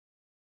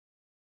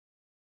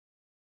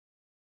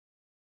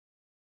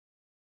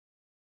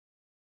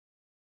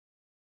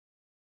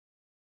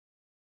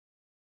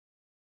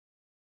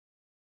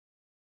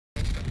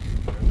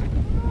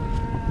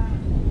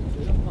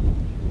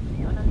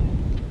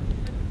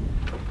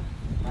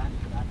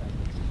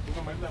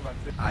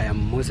I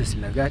am Moses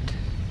Lagat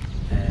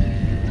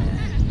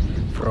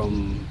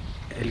from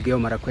Elgeyo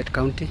Marakwet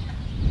County.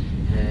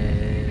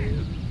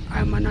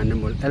 I'm an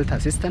animal health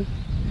assistant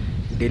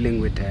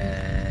dealing with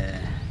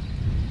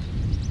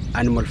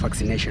animal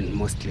vaccination,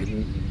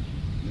 mostly,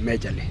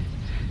 majorly.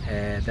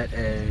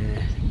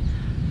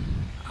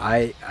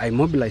 I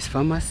mobilize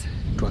farmers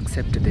to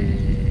accept the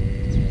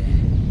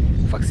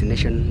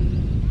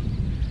vaccination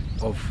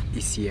of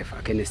ECF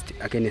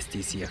against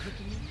ECF.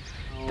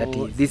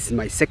 This is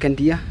my second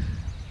year.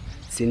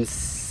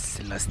 Since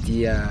last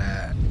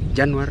year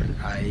January,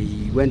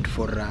 I went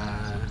for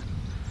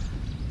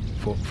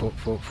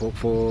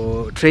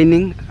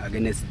training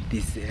against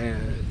this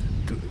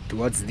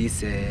towards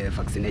this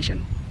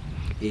vaccination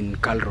in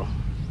Calro,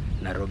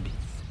 Nairobi,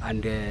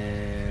 and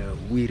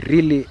we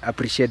really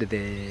appreciate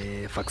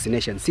the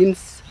vaccination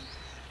since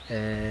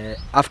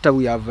after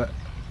we have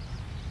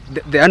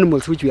the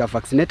animals which we have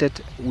vaccinated,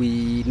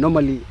 we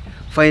normally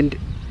find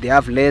they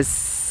have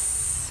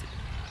less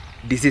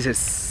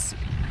diseases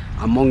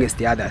amongst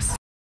the others.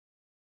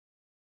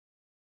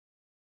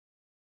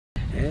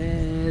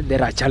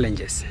 There are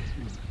challenges.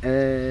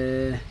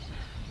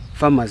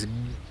 Farmers,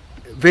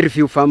 very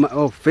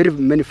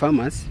many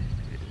farmers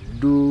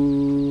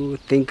do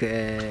think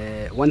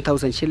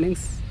 1,000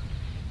 shillings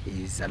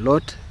is a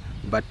lot,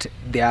 but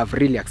they have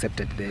really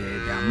accepted the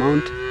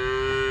amount.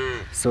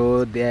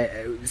 So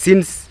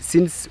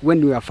since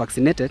when we are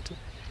vaccinated,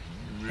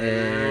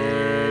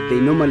 they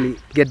normally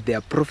get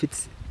their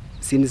profits,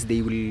 since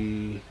they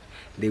will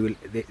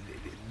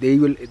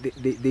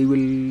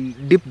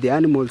dip the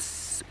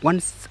animals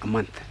once a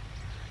month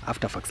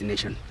after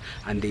vaccination,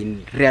 and they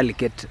rarely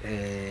get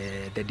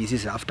the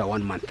disease after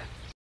 1 month.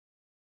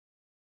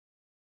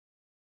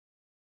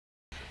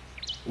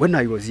 When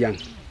I was young,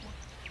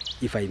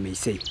 if I may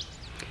say,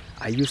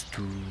 I used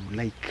to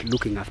like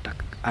looking after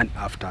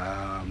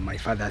my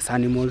father's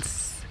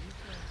animals,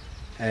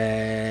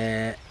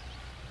 and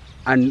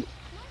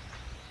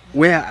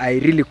where I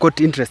really got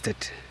interested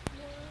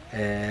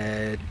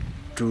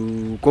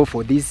to go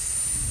for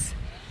this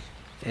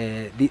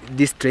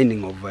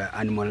training of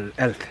animal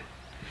health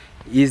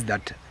is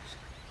that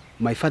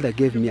my father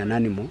gave me an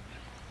animal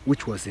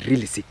which was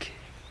really sick,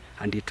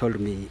 and he told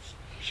me,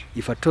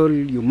 if at all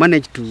you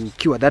manage to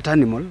cure that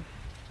animal,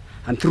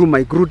 and through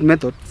my crude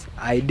methods,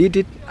 I did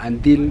it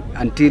until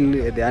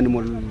the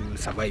animal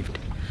survived.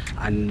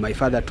 And my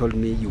father told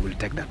me, you will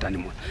take that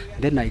animal.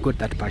 Then I got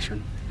that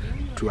passion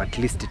to at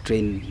least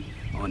train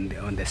on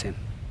the same.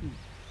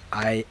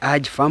 I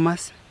urge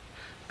farmers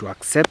to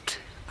accept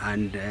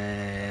and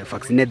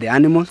vaccinate the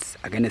animals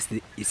against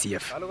the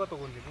ECF.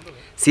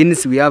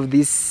 Since we have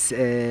this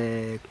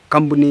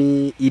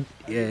company,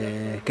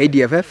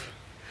 KDFF,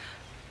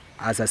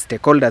 as a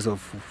stakeholders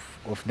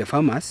of the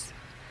farmers,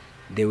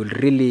 they are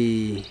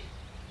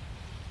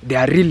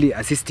really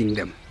assisting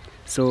them.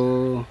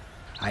 So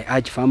I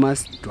urge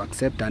farmers to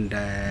accept and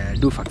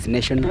do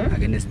vaccination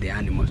against the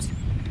animals.